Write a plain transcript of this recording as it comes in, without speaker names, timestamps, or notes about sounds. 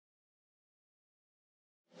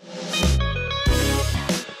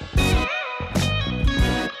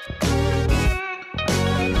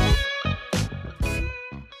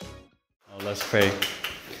Let's pray.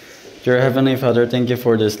 Dear Heavenly Father, thank you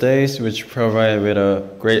for these days which provide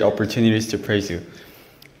with great opportunities to praise you.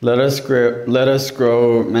 Let us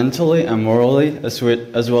grow mentally and morally as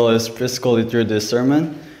well as physically through this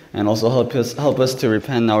sermon, and also help us to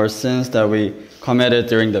repent our sins that we committed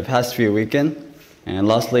during the past few weekends. And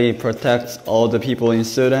lastly, protect all the people in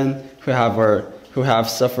Sudan who have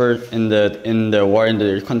suffered in the war in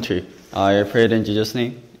their country. I pray it in Jesus'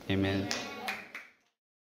 name. Amen.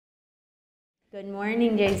 Good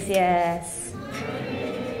morning, JCS.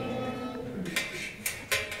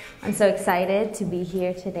 I'm so excited to be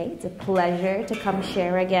here today. It's a pleasure to come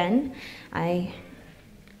share again. I'm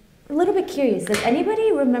a little bit curious. Does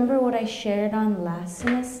anybody remember what I shared on last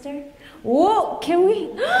semester? Whoa, can we?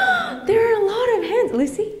 There are a lot of hands.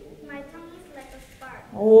 Lucy? My tongue is like a spark.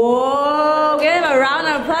 Whoa, give a round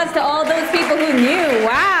of applause to all those people who knew.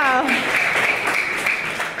 Wow.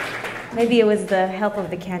 Maybe it was the help of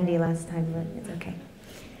the candy last time, but it's okay.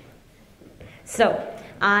 So,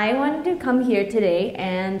 I wanted to come here today,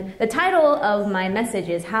 and the title of my message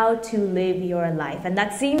is How to Live Your Life. And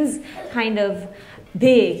that seems kind of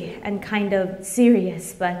big and kind of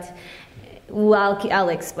serious, but I'll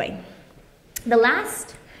explain. The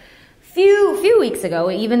last few weeks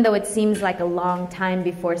ago, even though it seems like a long time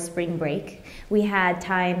before spring break, we had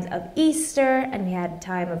times of Easter, and we had a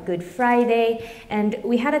time of Good Friday, and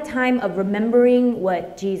we had a time of remembering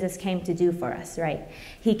what Jesus came to do for us, right?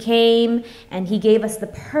 He came and he gave us the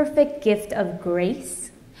perfect gift of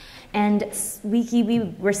grace, and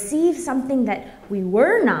we received something that we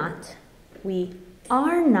were not, we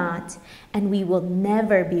are not, and we will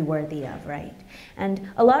never be worthy of, right? And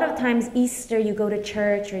a lot of times Easter, you go to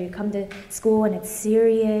church or you come to school and it's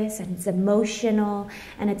serious and it's emotional,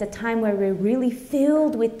 and it's a time where we're really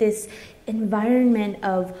filled with this environment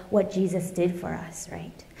of what Jesus did for us,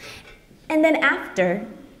 right? And then after,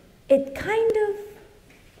 it kind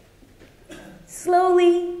of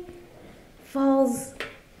slowly falls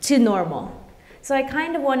to normal. So I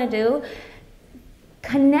kind of want to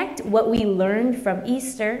connect what we learned from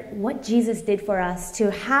Easter, what Jesus did for us, to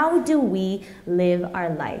how do we live our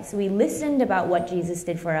lives. We listened about what Jesus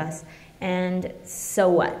did for us, and so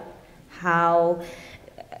what? How,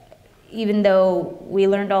 even though we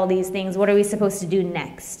learned all these things, what are we supposed to do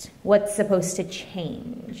next? What's supposed to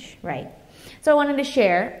change, right? So I wanted to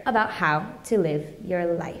share about how to live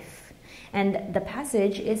your life. And the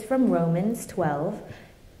passage is from Romans 12,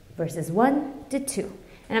 verses 1 to 2.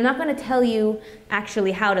 And I'm not going to tell you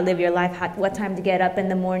actually how to live your life, what time to get up in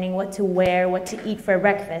the morning, what to wear, what to eat for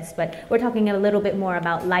breakfast, but we're talking a little bit more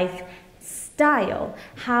about lifestyle.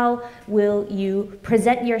 How will you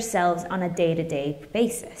present yourselves on a day-to-day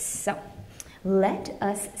basis? So let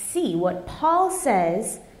us see what Paul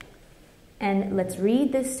says, and let's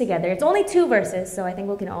read this together. It's only 2 verses, so I think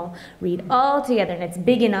we can all read all together, and it's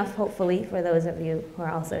big enough, hopefully, for those of you who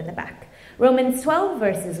are also in the back. Romans 12,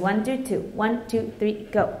 verses 1 through 2. 1, 2, 3,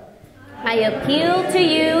 go. I appeal to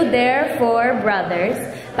you, therefore, brothers,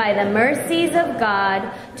 by the mercies of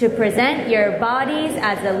God, to present your bodies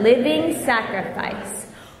as a living sacrifice,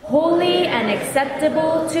 holy and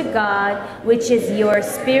acceptable to God, which is your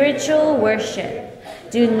spiritual worship.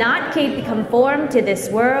 Do not be conformed to this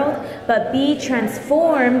world, but be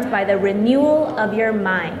transformed by the renewal of your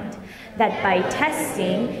mind, that by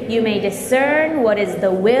testing you may discern what is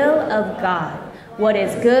the will of God, what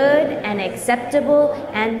is good and acceptable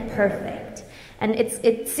and perfect. And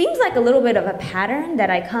it seems like a little bit of a pattern that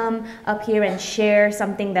I come up here and share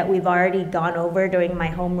something that we've already gone over during my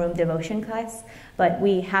homeroom devotion class, but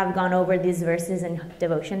we have gone over these verses in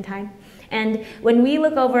devotion time. And when we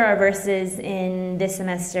look over our verses in this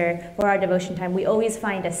semester for our devotion time, we always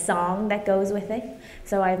find a song that goes with it.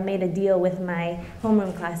 So I've made a deal with my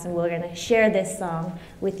homeroom class, and we're going to share this song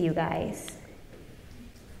with you guys.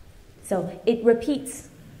 So it repeats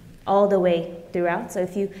all the way throughout. So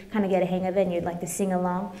if you kind of get a hang of it and you'd like to sing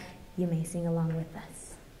along, you may sing along with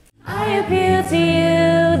us. I appeal to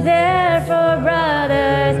you, therefore,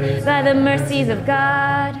 brothers, by the mercies of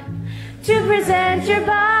God, to present your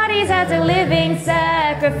bodies as a living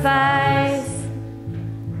sacrifice,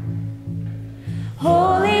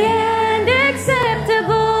 holy and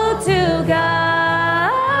acceptable to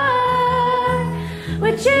God,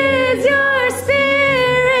 which is your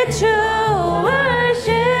spiritual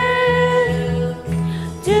worship.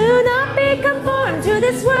 Do not be conformed to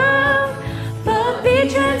this world, but be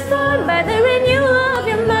transformed by the renewal of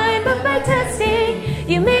your mind. But by testing,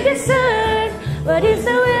 you may discern what is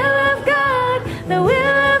the will of God, the will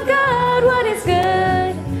of God, what is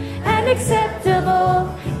good and acceptable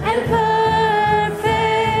and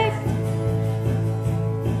perfect.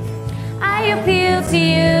 I appeal to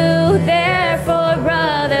you, there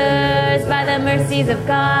the mercies of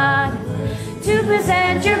God, to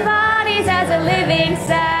present your bodies as a living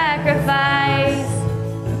sacrifice,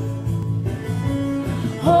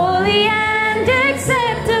 holy and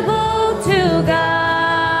acceptable to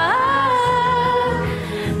God,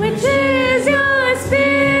 which is your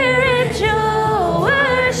spiritual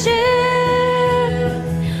worship.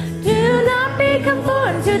 Do not be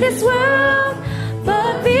conformed to this world,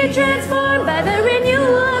 but be transformed by the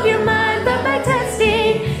renewal of your mind. But by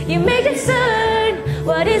testing, you may discern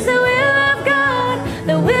what is the will of God,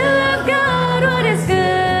 the will of God, what is good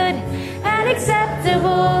and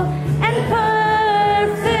acceptable and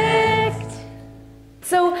perfect.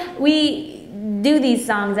 So we do these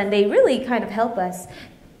songs, and they really kind of help us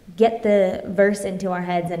get the verse into our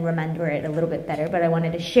heads and remember it a little bit better. But I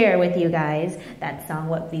wanted to share with you guys that song,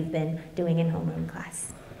 what we've been doing in homeroom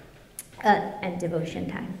class and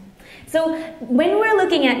devotion time. So when we're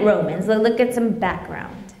looking at Romans, let's look at some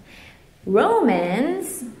background.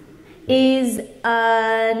 Romans is,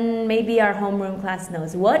 maybe our homeroom class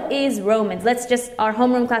knows. What is Romans? Let's just, our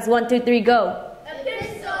homeroom class, 1, 2, 3, go.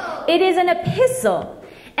 Epistle. It is an epistle.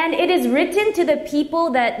 And it is written to the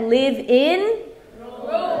people that live in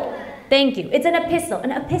Rome. Thank you. It's an epistle.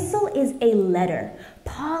 An epistle is a letter.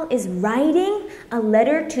 Paul is writing a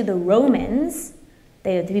letter to the Romans,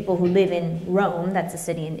 the people who live in Rome. That's a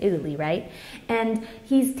city in Italy, right? And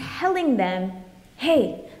he's telling them,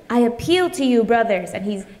 hey, I appeal to you, brothers. And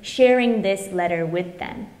he's sharing this letter with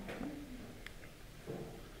them.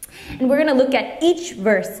 And we're going to look at each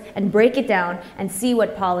verse and break it down and see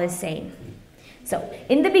what Paul is saying. So,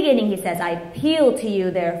 in the beginning, he says, I appeal to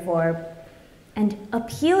you, therefore. And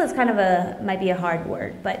appeal is kind of might be a hard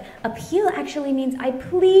word, but appeal actually means I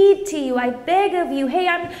plead to you, I beg of you, hey,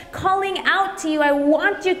 I'm calling out to you, I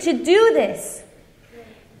want you to do this.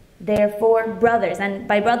 Therefore, brothers, and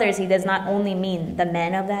by brothers, he does not only mean the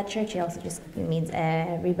men of that church, he also just means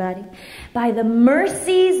everybody. By the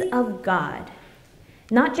mercies of God.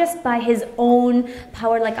 Not just by his own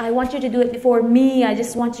power, like I want you to do it before me, I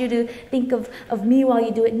just want you to think of me while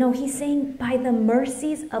you do it. No, he's saying by the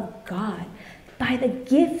mercies of God, by the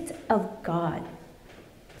gift of God.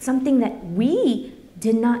 Something that we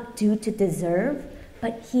did not do to deserve,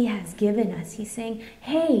 but he has given us. He's saying,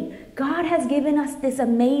 hey, God has given us this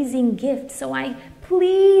amazing gift, so I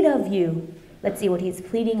plead of you. Let's see what he's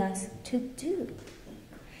pleading us to do.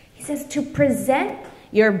 He says to present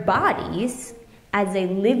your bodies as a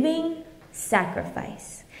living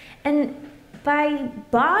sacrifice. And by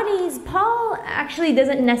bodies, Paul actually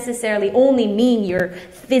doesn't necessarily only mean your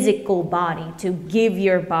physical body, to give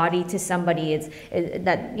your body to somebody. It's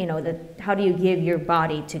that, you know, how do you give your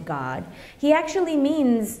body to God? He actually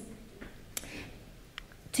means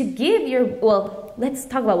to give your, well, let's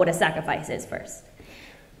talk about what a sacrifice is first.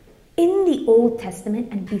 In the Old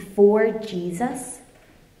Testament and before Jesus,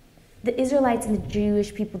 the Israelites and the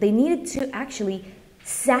Jewish people, they needed to actually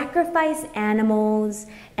sacrifice animals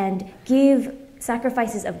and give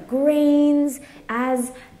sacrifices of grains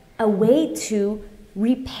as a way to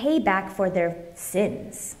repay back for their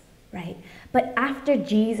sins, right? But after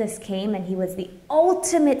Jesus came and he was the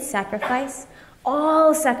ultimate sacrifice,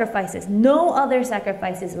 all sacrifices, no other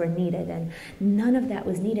sacrifices were needed, and none of that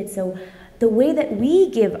was needed. So the way that we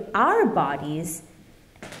give our bodies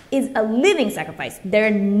is a living sacrifice.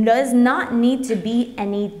 There does not need to be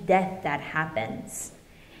any death that happens.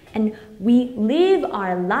 And we live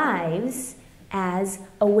our lives as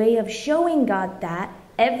a way of showing God that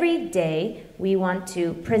every day we want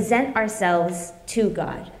to present ourselves to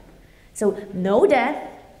God. So no death.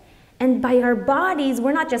 And by our bodies,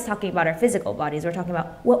 we're not just talking about our physical bodies. We're talking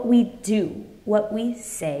about what we do, what we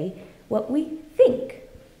say, what we think.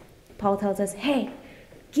 Paul tells us, hey,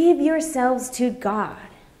 give yourselves to God.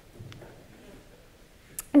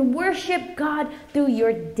 And worship God through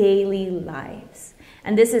your daily lives.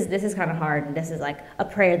 And this is kind of hard. And this is like a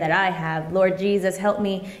prayer that I have. Lord Jesus, help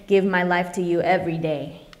me give my life to you every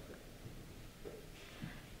day.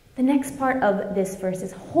 The next part of this verse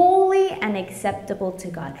is holy and acceptable to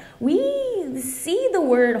God. We see the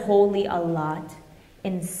word holy a lot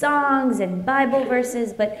in songs and Bible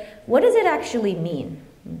verses, but what does it actually mean?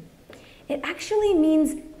 It actually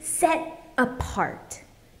means set apart,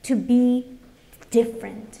 to be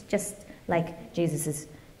different, just like Jesus is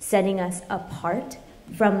setting us apart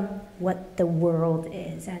from what the world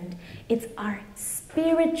is. And it's our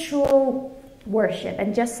spiritual worship.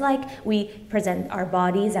 And just like we present our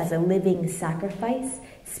bodies as a living sacrifice,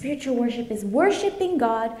 spiritual worship is worshiping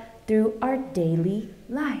God through our daily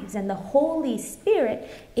lives. And the Holy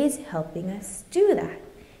Spirit is helping us do that.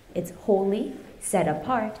 It's holy, set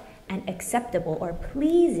apart, and acceptable or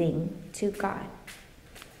pleasing to God.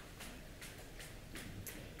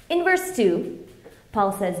 In verse 2,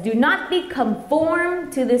 Paul says, do not be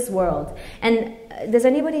conformed to this world. And does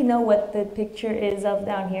anybody know what the picture is of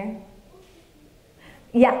down here?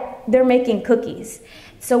 Yeah, they're making cookies.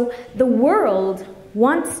 So the world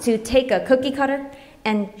wants to take a cookie cutter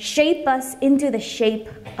and shape us into the shape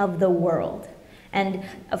of the world. And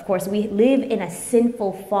of course, we live in a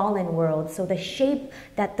sinful, fallen world. So the shape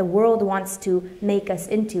that the world wants to make us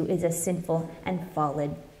into is a sinful and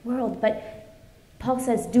fallen world. But Paul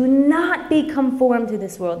says, do not be conformed to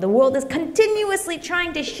this world. The world is continuously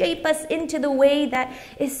trying to shape us into the way that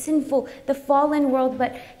is sinful, the fallen world.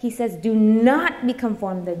 But he says, do not be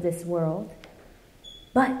conformed to this world,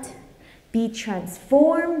 but be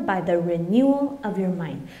transformed by the renewal of your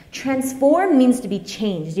mind. Transform means to be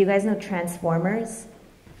changed. Do you guys know Transformers?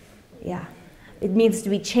 Yeah. It means to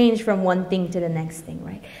be changed from one thing to the next thing,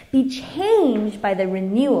 right? Be changed by the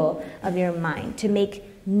renewal of your mind, to make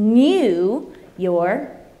new your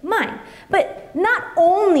mind. But not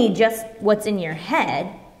only just what's in your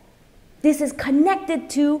head, this is connected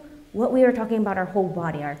to what we are talking about, our whole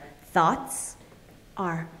body, our thoughts,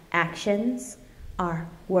 our actions, our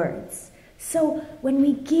words. So when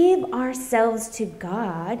we give ourselves to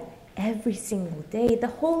God every single day, the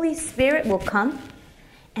Holy Spirit will come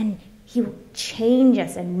and He will change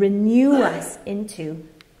us and renew us into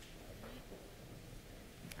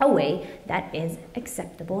a way that is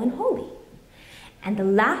acceptable and holy. And the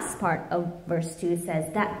last part of verse 2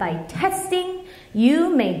 says that by testing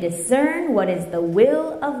you may discern what is the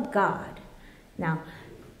will of God. Now,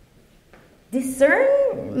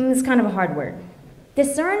 discern is kind of a hard word.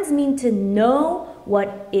 Discerns mean to know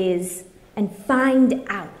what is and find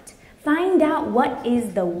out. Find out what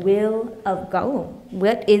is the will of God.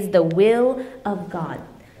 What is the will of God?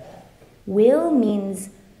 Will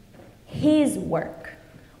means His work.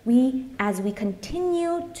 As we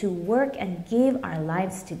continue to work and give our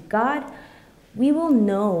lives to God, we will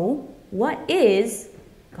know what is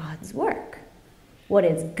God's work. What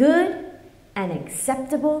is good and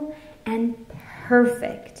acceptable and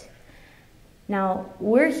perfect. Now,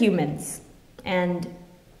 we're humans, and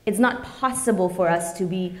it's not possible for us to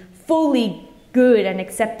be fully good and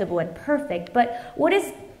acceptable and perfect. But what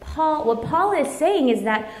Paul is saying is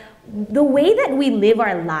that the way that we live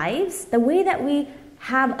our lives, the way that we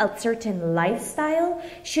have a certain lifestyle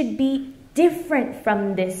should be different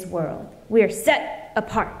from this world. We're set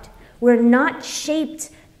apart. We're not shaped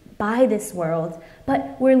by this world,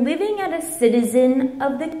 but we're living as a citizen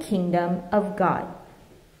of the kingdom of God.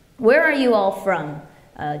 Where are you all from?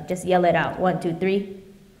 Just yell it out. 1, 2, 3.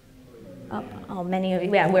 Oh, many of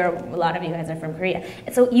you. Yeah, a lot of you guys are from Korea.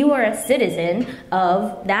 So you are a citizen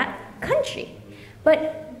of that country.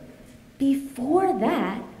 But before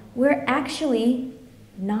that, we're actually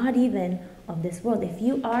not even of this world. If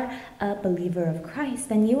you are a believer of Christ,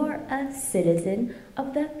 then you are a citizen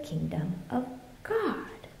of the kingdom of God.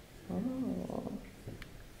 Oh.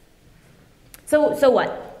 So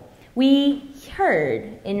what? We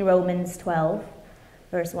heard in Romans 12,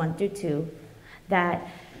 verse 1 through 2, that,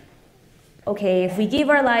 okay, if we give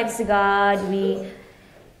our lives to God, we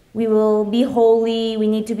will be holy, we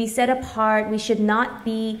need to be set apart, we should not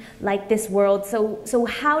be like this world. So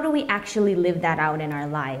how do we actually live that out in our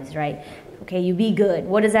lives, right? Okay, you be good.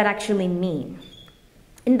 What does that actually mean?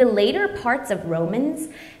 In the later parts of Romans,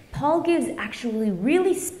 Paul gives actually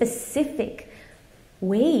really specific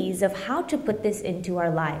ways of how to put this into our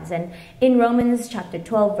lives. And in Romans chapter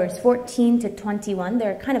 12, verse 14 to 21, there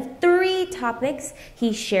are kind of 3 topics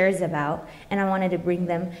he shares about, and I wanted to bring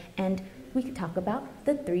them, and we could talk about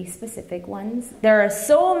the 3 specific ones. There are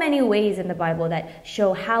so many ways in the Bible that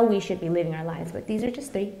show how we should be living our lives, but these are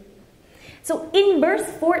just 3. So in verse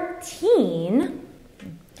 14,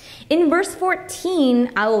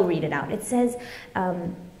 I will read it out. It says,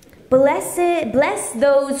 bless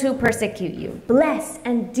those who persecute you. Bless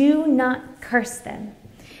and do not curse them.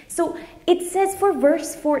 So it says for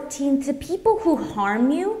verse 14, to people who harm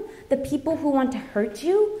you, the people who want to hurt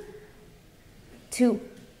you, to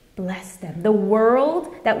bless them. The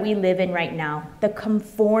world that we live in right now, the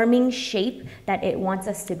conforming shape that it wants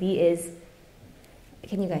us to be is,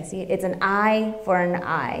 can you guys see it? It's an eye for an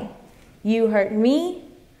eye. You hurt me,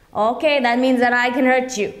 okay, that means that I can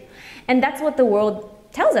hurt you. And that's what the world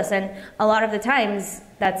tells us, and a lot of the times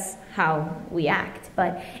that's how we act.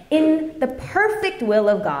 But in the perfect will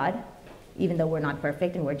of God, even though we're not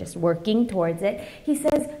perfect and we're just working towards it, he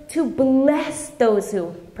says to bless those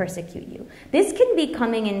who persecute you. This can be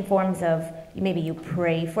coming in forms of maybe you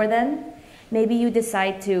pray for them, maybe you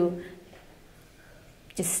decide to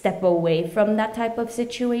just step away from that type of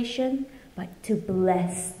situation, but to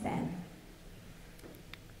bless them.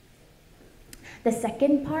 The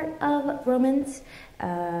second part of Romans,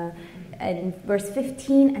 in verse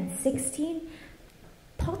 15 and 16,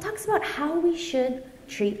 Paul talks about how we should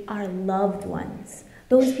treat our loved ones,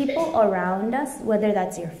 those people around us, whether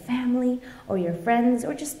that's your family or your friends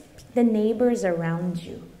or just the neighbors around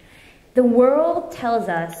you. The world tells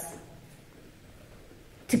us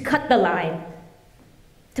to cut the line,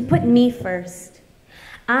 to put me first.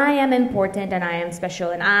 I am important and I am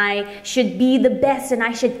special and I should be the best and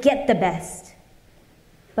I should get the best.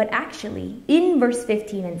 But actually, in verse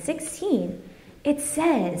 15 and 16, it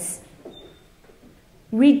says,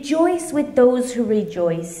 rejoice with those who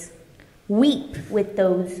rejoice, weep with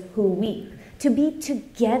those who weep, to be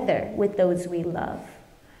together with those we love,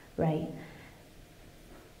 right?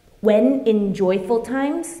 When in joyful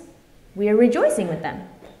times, we are rejoicing with them.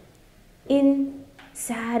 In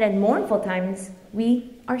sad and mournful times,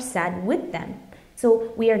 we are sad with them.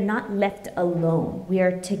 So we are not left alone. We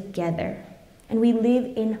are together. And we live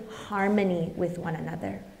in harmony with one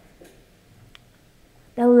another.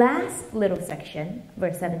 The last little section,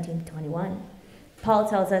 verse 17 to 21, Paul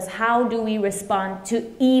tells us how do we respond to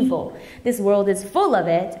evil. This world is full of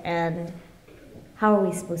it, and how are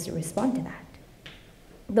we supposed to respond to that?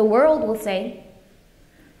 The world will say,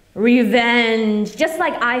 revenge, just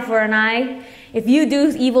like eye for an eye. If you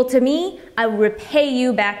do evil to me, I will repay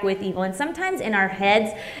you back with evil. And sometimes in our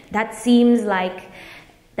heads, that seems like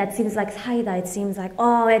사이다. It seems like,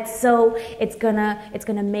 oh, it's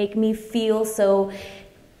gonna make me feel so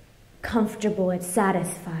comfortable and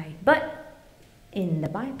satisfied. But in the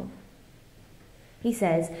Bible, he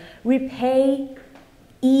says, repay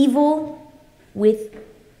evil with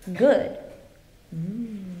good.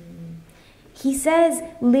 He says,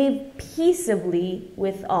 live peaceably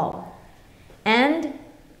with all. And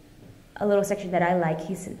a little section that I like,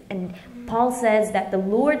 and Paul says that the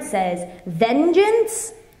Lord says,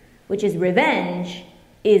 vengeance, which is revenge,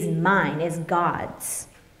 is mine, is God's.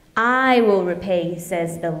 I will repay,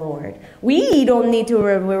 says the Lord. We don't need to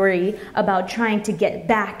worry about trying to get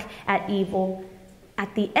back at evil.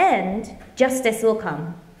 At the end, justice will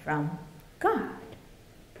come from God.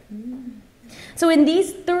 So in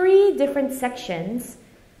these three different sections,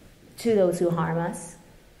 to those who harm us,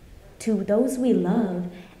 to those we love,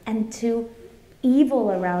 and to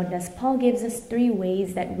evil around us, Paul gives us three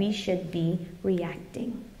ways that we should be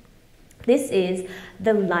reacting. This is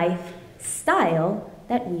the lifestyle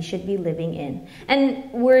that we should be living in.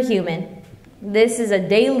 And we're human. This is a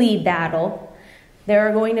daily battle. There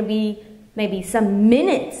are going to be maybe some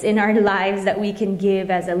minutes in our lives that we can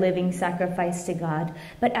give as a living sacrifice to God.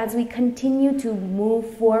 But as we continue to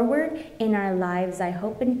move forward in our lives, I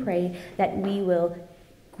hope and pray that we will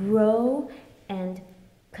grow and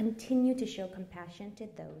continue to show compassion to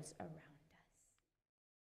those around.